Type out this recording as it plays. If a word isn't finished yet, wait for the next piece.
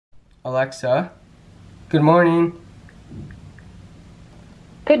Alexa, good morning.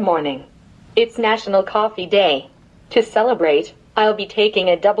 Good morning. It's National Coffee Day. To celebrate, I'll be taking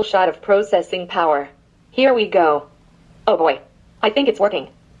a double shot of processing power. Here we go. Oh boy. I think it's working.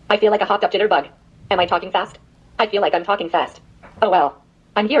 I feel like a hopped up jitterbug. Am I talking fast? I feel like I'm talking fast. Oh well.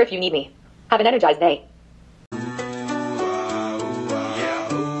 I'm here if you need me. Have an energized day.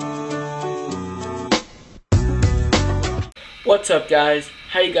 What's up, guys?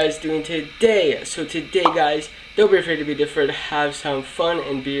 How you guys doing today? So today, guys, don't be afraid to be different, have some fun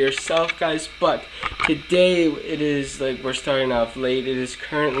and be yourself, guys. But today it is like we're starting off late. It is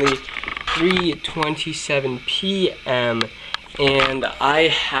currently 3:27 p.m. and I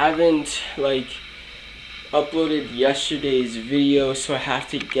haven't like uploaded yesterday's video, so I have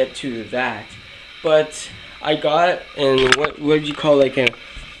to get to that. But I got what would you call like an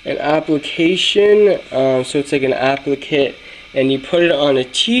application? So it's like an applicate, and you put it on a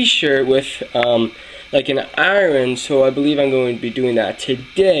t-shirt with like an iron. So I believe I'm going to be doing that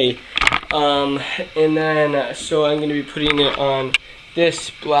today. And then so I'm going to be putting it on this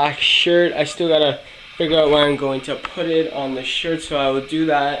black shirt. I still gotta figure out where I'm going to put it on the shirt, so I will do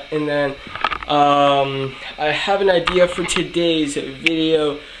that. And then I have an idea for today's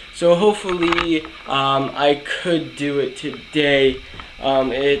video, so hopefully I could do it today.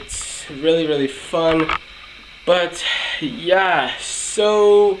 It's really fun. But yeah,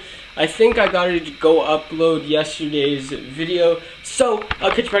 so I think I gotta go upload yesterday's video. So I'll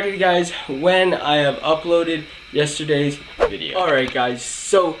catch back with you guys when I have uploaded yesterday's video. Alright guys,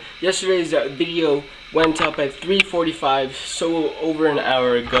 so yesterday's video went up at 3:45, so over an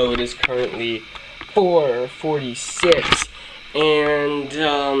hour ago. It is currently 4:46. And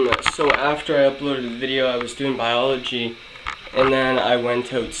so after I uploaded the video, I was doing biology. And then I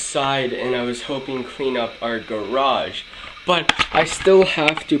went outside and I was hoping to clean up our garage. But I still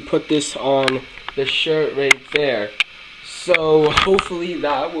have to put this on the shirt right there. So hopefully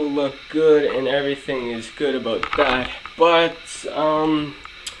that will look good and everything is good about that. But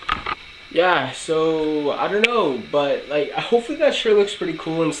yeah, so I don't know, but like hopefully that shirt looks pretty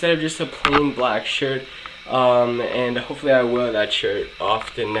cool instead of just a plain black shirt. And hopefully I wear that shirt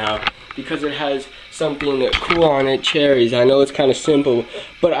often now because it has something cool on it, cherries. I know it's kind of simple,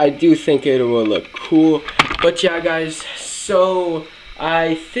 but I do think it will look cool. But yeah guys, so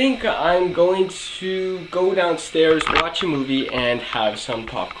I think I'm going to go downstairs, watch a movie, and have some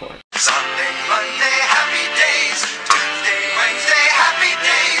popcorn. Sunday, Monday, happy days. Tuesday, Wednesday, happy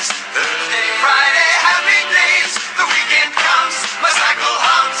days. Thursday, Friday, happy days. The weekend comes, my cycle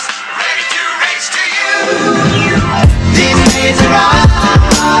hums, ready to race to you. These days are on.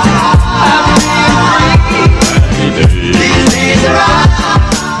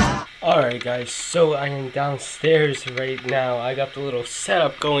 Alright guys, so I am downstairs right now. I got the little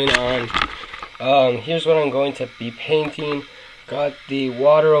setup going on. Here's what I'm going to be painting. Got the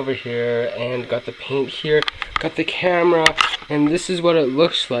water over here and got the paint here. Got the camera, and this is what it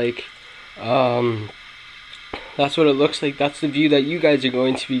looks like. That's what it looks like. That's the view that you guys are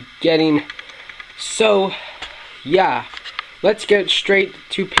going to be getting. So yeah, let's get straight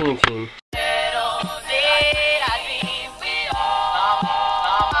to painting.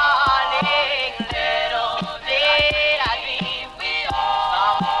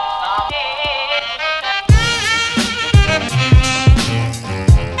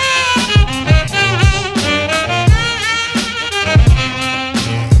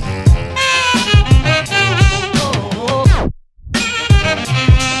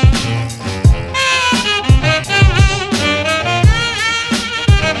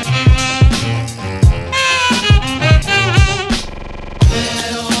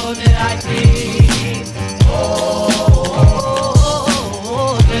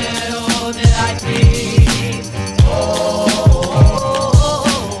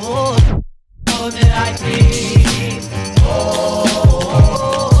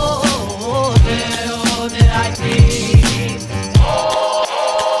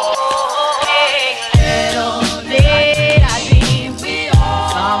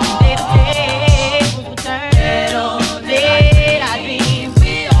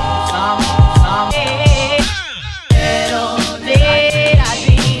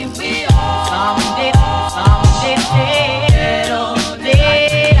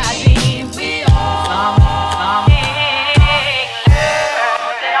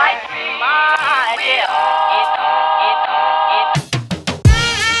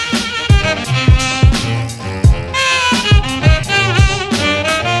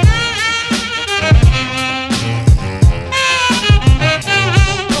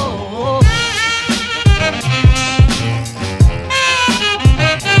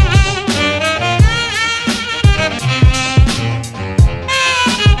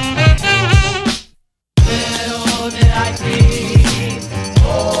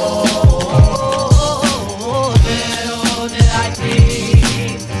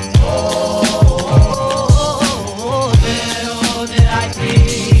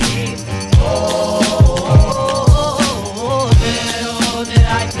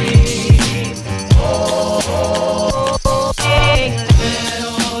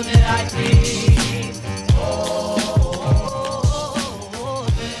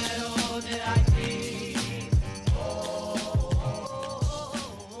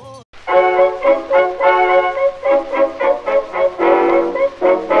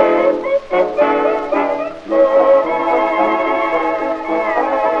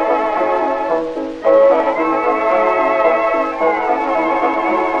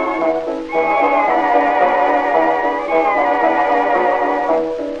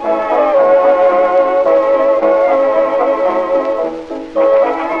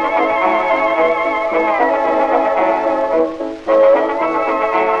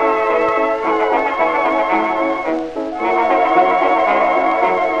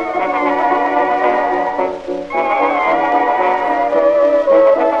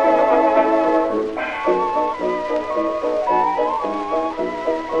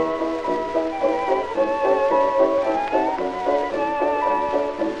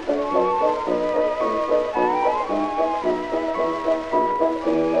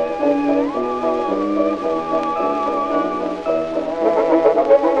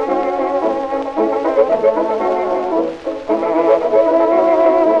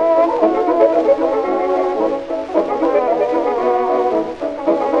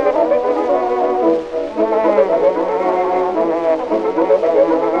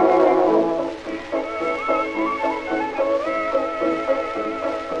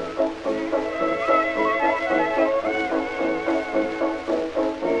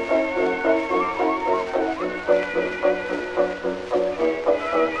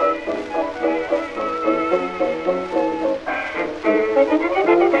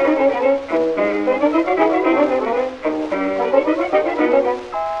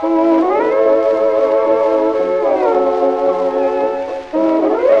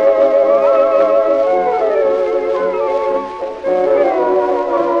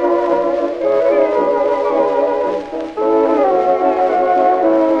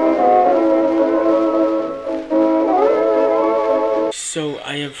 So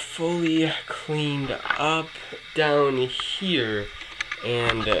I have fully cleaned up down here,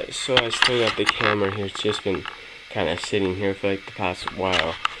 and so I still got the camera here. It's just been kind of sitting here for like the past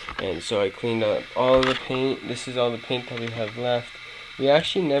while, and so I cleaned up all the paint. This is all the paint that we have left. We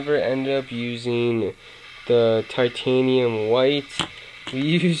actually never ended up using the titanium white. We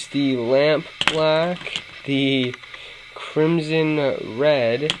used the lamp black, the crimson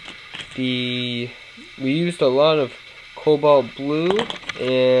red, we used a lot of cobalt blue,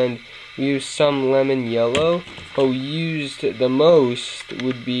 and we used some lemon yellow, but we used the most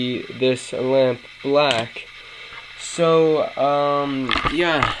would be this lamp black. So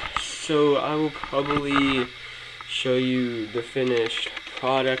yeah, so I will probably show you the finished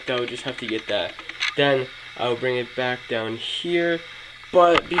product. I will just have to get that, then I'll bring it back down here.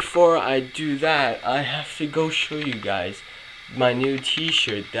 But before I do that, I have to go show you guys my new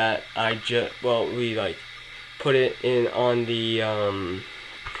t-shirt that I just, well, we like put it in on the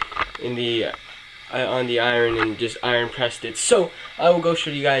iron and just iron pressed it. So I will go show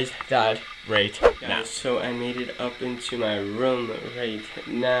you guys that right now. So I made it up into my room right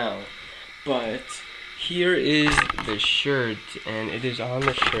now, but here is the shirt, and it is on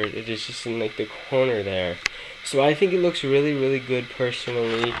the shirt. It is just in like the corner there. So I think it looks really, really good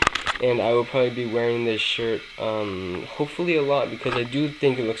personally, and I will probably be wearing this shirt hopefully a lot, because I do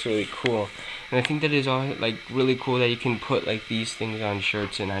think it looks really cool. And I think that is all like really cool that you can put like these things on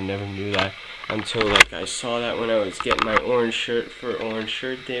shirts, and I never knew that until like I saw that when I was getting my orange shirt for Orange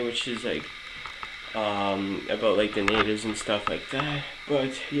Shirt Day, which is like about like the natives and stuff like that.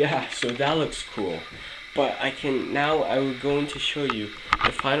 But yeah, so that looks cool. But I will going to show you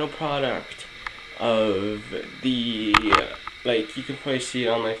the final product of the, like, you can probably see it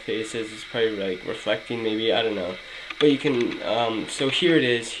on my face as it's probably like reflecting, maybe, I don't know. But you can, so here it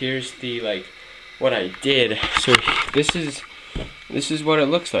is. Here's the, like, what I did. So this is what it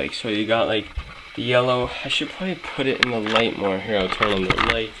looks like. So you got like the yellow. I should probably put it in the light more. Here, I'll turn on the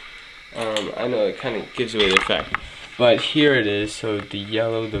light. I know it kind of gives away the effect, but here it is. So the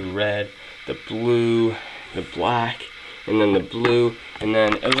yellow, the red, the blue, the black, and then the blue, and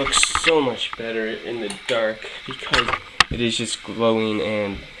then it looks so much better in the dark because it is just glowing,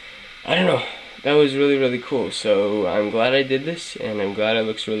 and I don't know. That was really, really cool. So I'm glad I did this, and I'm glad it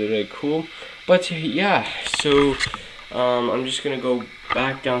looks really, really cool. But yeah, so I'm just gonna go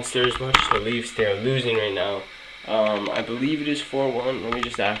back downstairs. Watch the Leafs, they're losing right now. I believe it is 4-1. Let me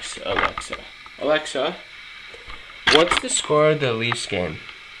just ask Alexa. Alexa, what's the score of the Leafs game?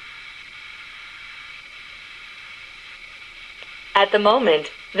 At the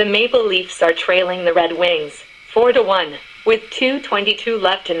moment, the Maple Leafs are trailing the Red Wings 4-1, with 2:22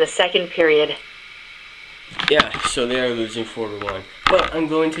 left in the second period. Yeah, so they are losing 4-1. But I'm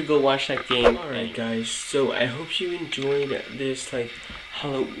going to go watch that game. Alright guys, so I hope you enjoyed this like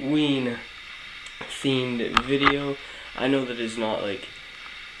Halloween themed video. I know that it's not like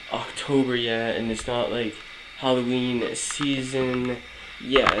October yet, and it's not like Halloween season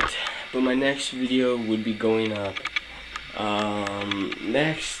yet, but my next video would be going up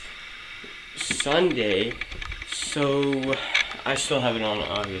next Sunday, so I still have it on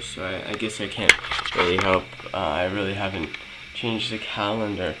August, so I guess I can't really help. I really haven't changed the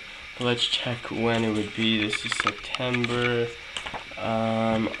calendar, but let's check when it would be. This is September.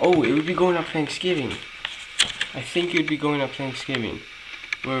 Oh, it would be going up Thanksgiving. I think it would be going up Thanksgiving.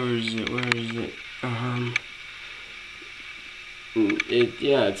 Where is it? Where is it?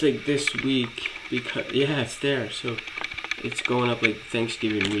 Yeah, it's like this week, because yeah, it's there. So it's going up like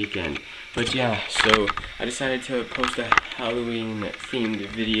Thanksgiving weekend. But yeah, so I decided to post a Halloween themed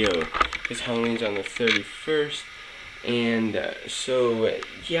video because Halloween's on the 31st, and so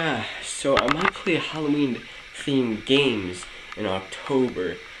yeah, so I might play Halloween themed games in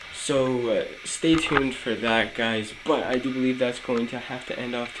October. So stay tuned for that, guys. But I do believe that's going to have to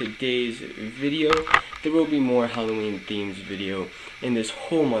end off today's video. There will be more Halloween themes video in this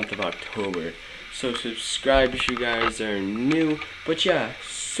whole month of October. So subscribe if you guys are new. But yeah,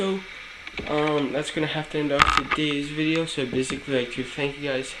 so that's gonna have to end off today's video. So I basically like to thank you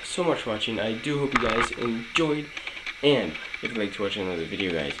guys so much for watching. I do hope you guys enjoyed. And if you'd like to watch another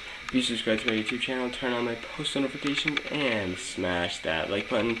video, guys, please subscribe to my YouTube channel, turn on my post notifications, and smash that like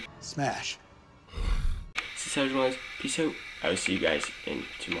button. Smash. This is SEIGE was. Peace out. I will see you guys in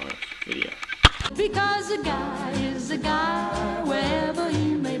tomorrow's video. Because a guy is a guy wherever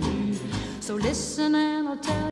he may be. So listen and I'll tell you.